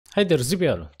Hi there, Zipp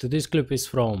here. Today's clip is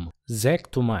from Zack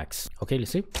to Max. Okay,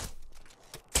 let's see.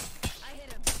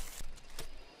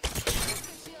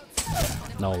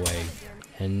 No way.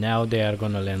 And now they are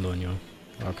gonna land on you.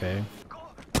 Okay.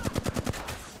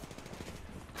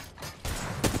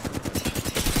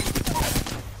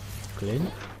 Clean.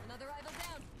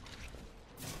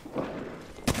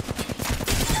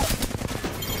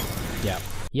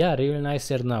 Yeah, really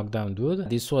nice air knockdown, dude.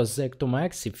 This was Zack to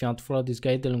Max. If you want to follow this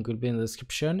guy, the link will be in the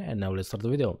description. And now let's start the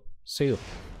video. See you.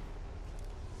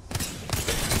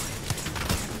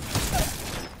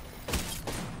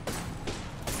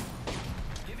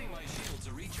 Giving my shields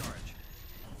a recharge.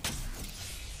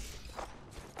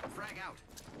 Frag out.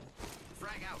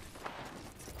 Frag out.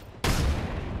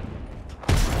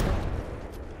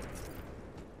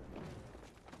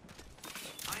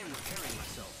 I am repairing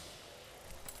myself.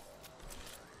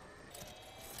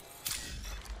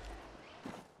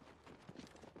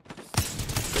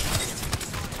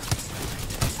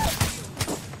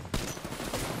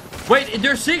 Wait,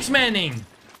 they're 6-manning!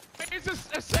 It's a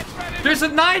 6-man! There's a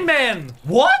 9-man!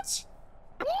 What?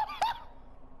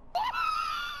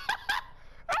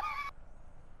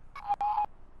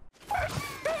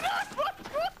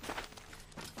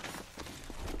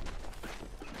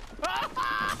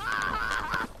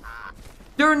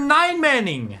 They're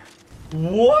 9-manning!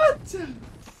 What?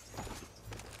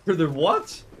 They're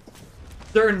what?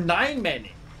 They're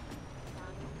 9-manning.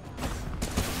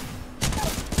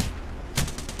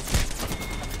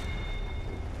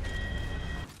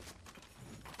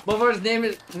 Motherfucker's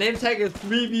name tag is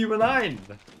 3v9. I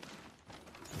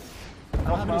don't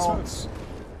have any smokes.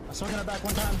 I swung in the back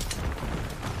one time.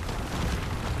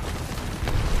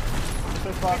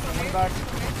 This box, I'm running back.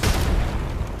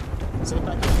 Sit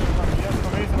back. Yes,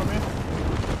 for me.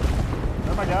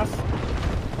 There's my gas. I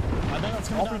think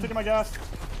that's All coming three down. taking my gas.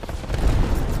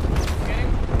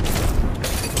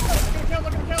 Look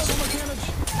at the kill. So much damage.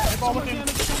 So much damage.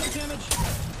 So much damage.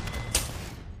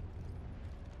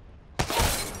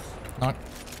 Knock.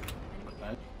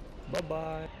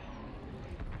 Bye-bye.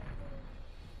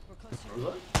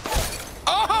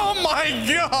 Oh my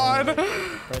god!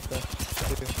 Right there.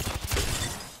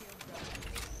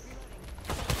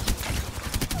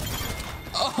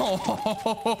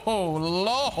 Oh,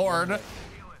 Lord!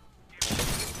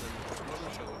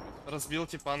 Разбил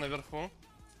типа наверху.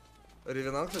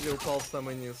 Ревенант, кстати, упал в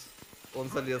самый низ. Он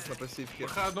залез на пассивке.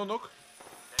 Одну ног.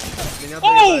 Меня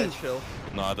доедает чел.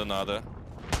 Надо.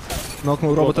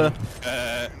 Нокнул робота.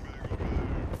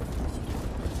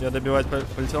 Я добивать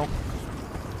полетел.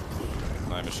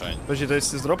 На, Мишань. Подожди, то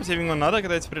есть из дропа тебе именно надо,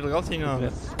 когда я тебе предлагал, тебе не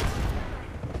надо?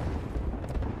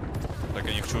 Так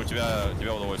я не хочу у тебя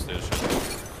удовольствие решить.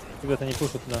 Ребята, не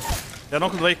пушат туда. Я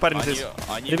нокнул двоих парней здесь.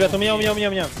 Ребят, у меня.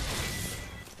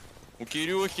 У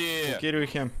Кирюхи.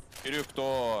 Кирюхи. Кирюх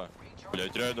кто?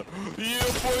 Блять, реально.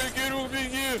 Ебой, Кирюх,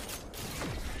 беги.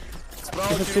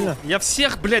 Справа, Кирюх. Я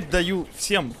всех, блядь, даю.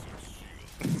 Всем.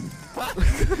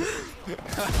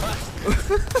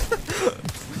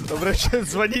 Обращаюсь,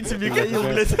 звоните, Михаил,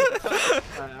 блядь.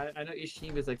 I know each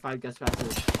team is like 5 gas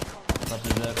factors.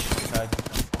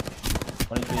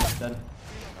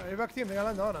 You're back team, they got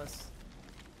land on us.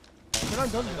 They're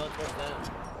not done yet.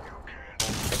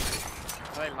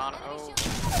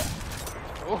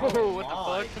 Oh, what the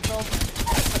fuck?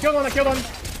 I killed one.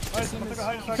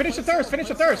 Finish the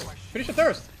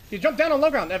thirst. He jumped down on low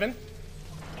ground, Evan.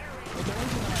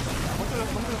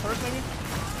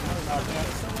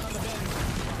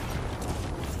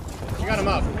 You got him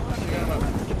up.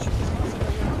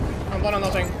 I'm blood on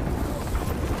nothing. I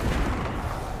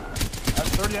have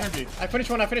 30 energy. I finished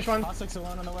one. Hot 6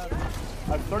 alone on the left.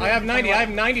 I have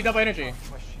 90 double energy.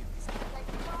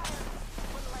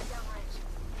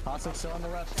 Hot 6 still on the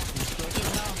left.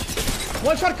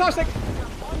 One shot caustic.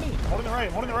 Holding the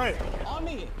right. On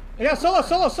me! Yeah, solo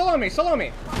me.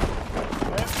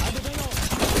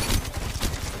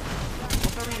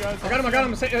 I got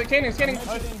him. Scanning.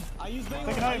 I use Bango.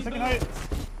 Taking height. Send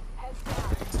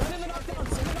in the knockdown.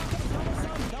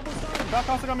 Double stun. Back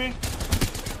caustic on me.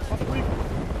 Caustic weak.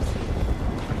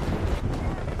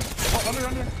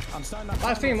 Under. I'm stunned.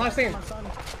 Last team. I'm stunned.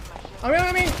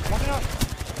 I mean. Walking out.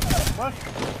 Left.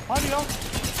 Behind you, yo. I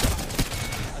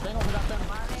Bango for knockdown.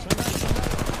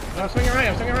 I'm swinging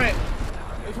right.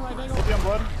 Wait for my Bango. Hit you on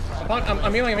blood.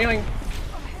 I'm healing.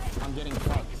 I'm getting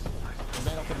fucked.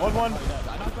 Bango for Blood one. I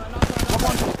knocked one.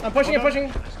 I'm pushing. I'm dead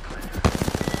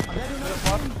to another.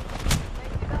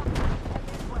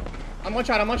 I'm one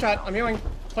shot. I'm healing.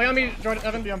 Play on me, Jordan,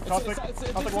 Evan. I'm caustic.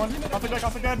 Caustic one.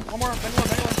 Caustic dead. One more. Bang one.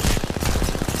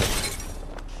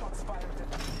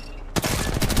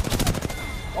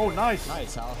 Oh, nice.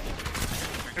 Nice, Hal.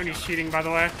 And he's cheating, by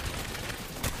the way.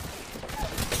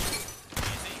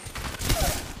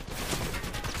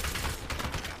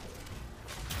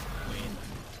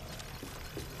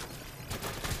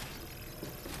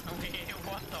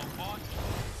 What the fuck?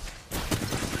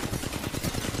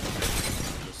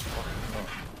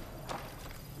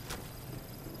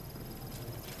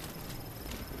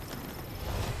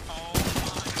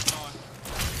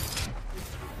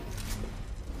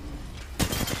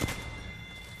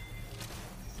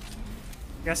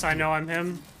 Guess I know I'm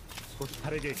him.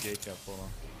 How to get gate up, hold on.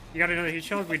 You gotta know the heat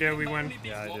shield? We do, we win.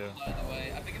 Yeah, I do. By the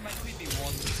way, I think it might only be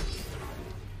one.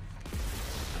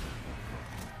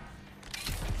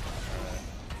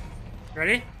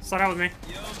 Ready? Slide out with me.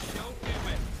 Yo, show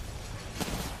me.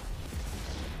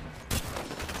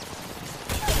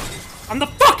 I'm the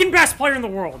fucking best player in the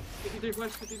world! 53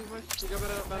 flash, 53 flash. You go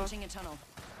better, better. Launching a tunnel.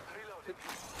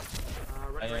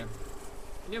 Right.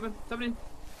 Yeah, man. 70.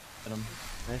 Hit him.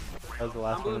 Nice. That was the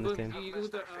last one in this game. You can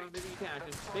look at, maybe you can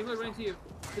actually. Maybe we're running to you.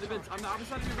 To the vents. I'm the opposite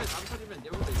side of your vents. Opposite side of your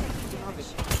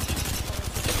vents.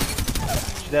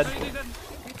 Yeah, Dead.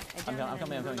 I'm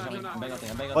coming. I'm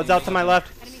banging. One's out to my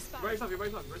left. Right side,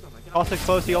 right side. Caustic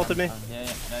close, he ulted me.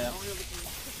 Yeah.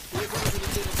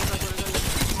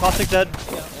 Caustic dead.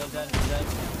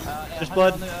 Just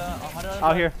blood.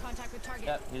 Out here.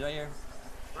 Yeah, he's right here.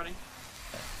 Running.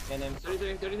 Get him.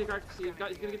 33 cracked. He's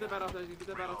gonna get that bat off. He's gonna get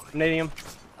that bat off. I'm nading him.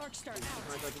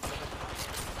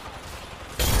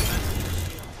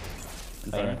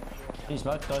 He's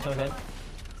smoked. Go ahead.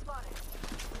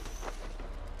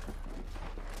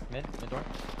 Mid door.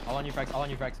 All on you,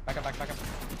 frags. Back up.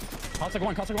 Caustic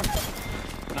one.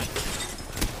 Nice.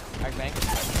 Back bank.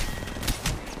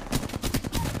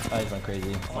 Oh, he's going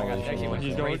crazy. Oh my god, he's actually went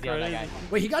crazy on that guy.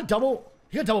 Wait, he got double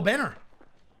banner.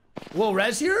 Little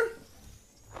res here?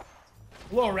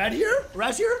 Little red here?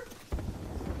 Res here?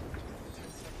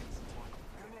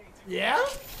 Yeah?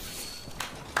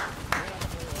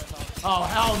 Oh,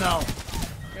 hell no.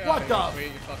 What the?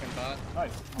 Sweet, you fucking thought.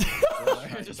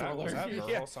 Was that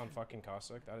Burles on fucking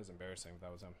Caustic? That is embarrassing if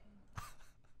that was him.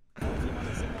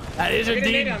 That is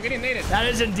indeed. I'm getting naded. That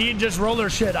is indeed just roller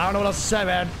shit. I don't know what else to say,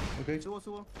 man. Okay.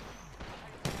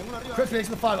 Chris makes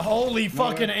the 5. Holy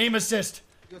fucking aim assist.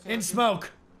 In smoke.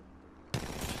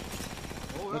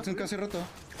 Casi roto. Me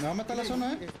va a matar la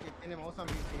zona,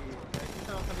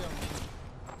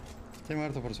 Estoy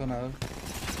muerto por zona,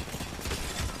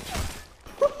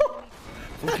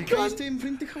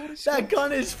 That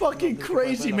gun is fucking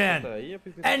crazy, man.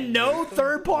 And no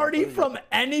third party from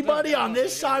anybody on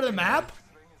this side of the map?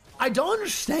 I don't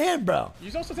understand, bro.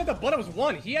 You also said the blood was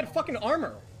 1. He had fucking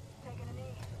armor.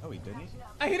 Oh, he didn't?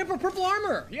 I hit him for purple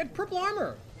armor. He had purple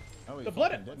armor. Oh, he the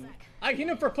blood. didn't. I hit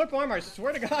him for purple armor. I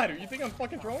swear to God. You think I'm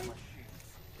fucking trolling?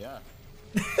 Yeah.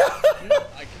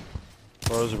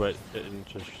 Bros, but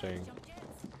interesting.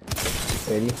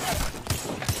 80.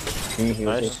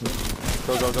 Nice.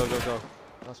 Go.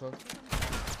 Last one.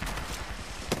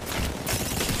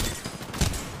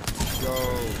 Go.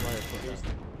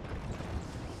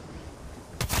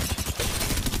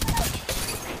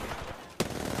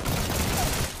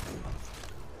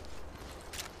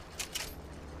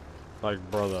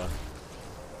 Like, brother.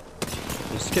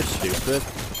 This kid's stupid.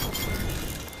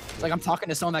 It's like I'm talking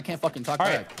to someone that can't fucking talk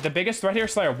back. The biggest threat here,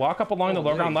 Slayer, walk up along the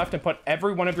low ground left and put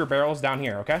every one of your barrels down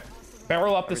here, okay?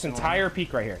 Barrel up this entire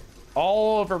peak right here.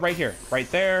 All over right here. Right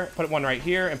there. Put one right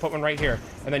here and put one right here.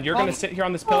 And then you're going to sit here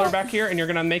on this pillar back here and you're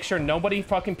going to make sure nobody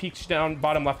fucking peeks down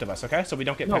bottom left of us, okay? So we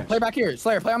don't get pinched. Play back here.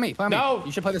 Slayer, play on me. No!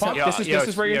 You should play this Funk, out. this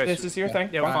is where you're, this is your thing.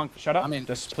 Yeah, Funk, shut up.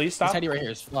 Just please stop. Teddy right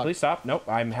here is fucked. Please stop. Nope,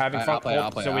 I'm having Funk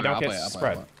hold so we don't get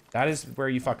spread. I'll play. That is where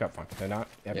you fuck up, Funk. They're not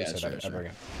ever say that ever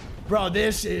again. Bro,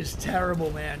 this is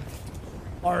terrible, man.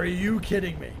 Are you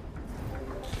kidding me?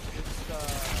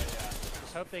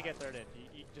 Just hope they get third in.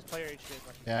 You just play your HP as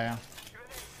much as Yeah.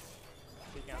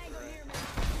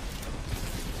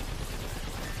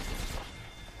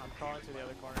 I'm crawling to the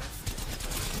other corner.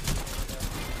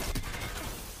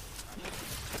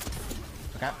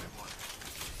 Okay.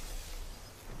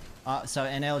 So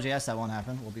in LGS that won't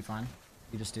happen. We'll be fine.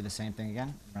 You just do the same thing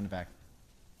again, run it back.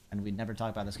 And we'd never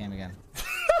talk about this game again.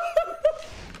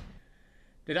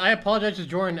 Did I apologize to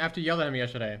Jordan after you yelled at him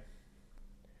yesterday?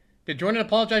 Did Jordan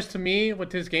apologize to me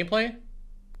with his gameplay?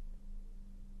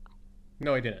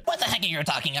 No, he didn't. What the heck are you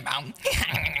talking about?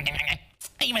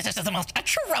 Aim assist is the most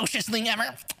atrocious thing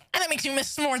ever. And it makes you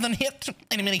miss more than hit.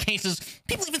 And in many cases,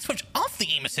 people even switch off the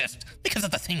aim assist because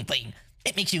of the same thing.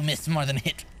 It makes you miss more than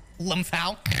hit.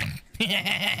 Lumfow.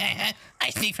 I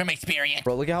speak from experience.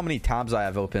 Bro, look at how many tabs I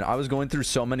have open. I was going through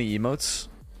so many emotes.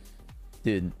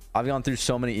 Dude, I've gone through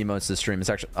so many emotes this stream. It's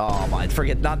actually... Oh, my.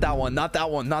 Forget. Not that one. Not that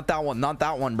one. Not that one. Not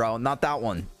that one, bro. Not that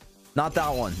one. Not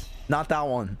that one. Not that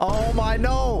one. Oh, my.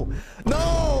 No.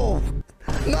 No.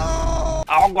 No.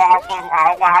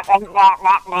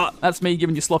 That's me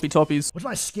giving you sloppy toppies. What's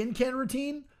my skin can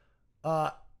routine?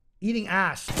 Eating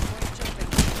ass.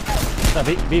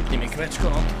 Vypni mi kvečko,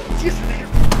 no.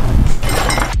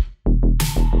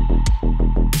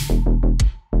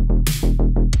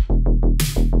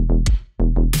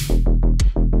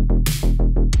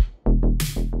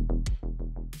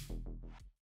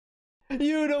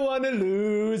 You don't want to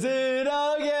lose it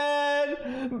again,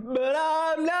 but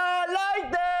I'm not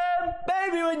like them,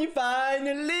 baby, when you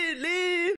finally